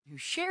who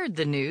shared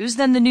the news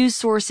than the news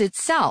source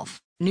itself,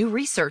 new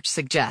research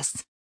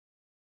suggests.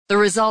 The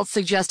results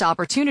suggest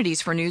opportunities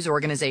for news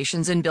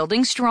organizations in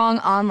building strong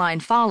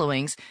online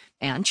followings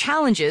and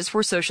challenges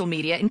for social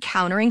media in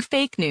countering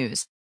fake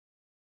news.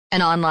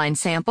 An online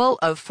sample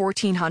of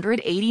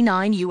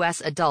 1,489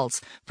 U.S.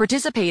 adults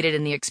participated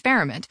in the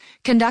experiment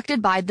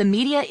conducted by the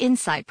Media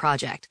Insight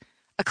Project,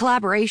 a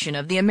collaboration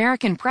of the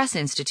American Press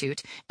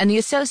Institute and the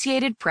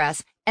Associated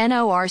Press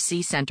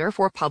NORC Center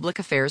for Public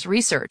Affairs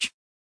Research.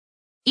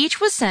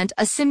 Each was sent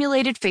a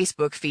simulated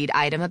Facebook feed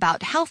item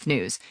about health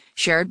news,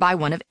 shared by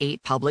one of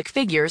 8 public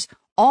figures,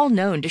 all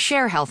known to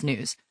share health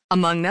news.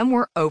 Among them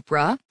were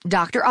Oprah,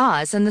 Dr.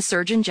 Oz, and the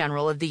Surgeon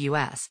General of the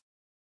U.S.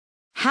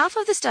 Half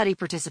of the study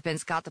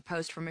participants got the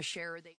post from a sharer they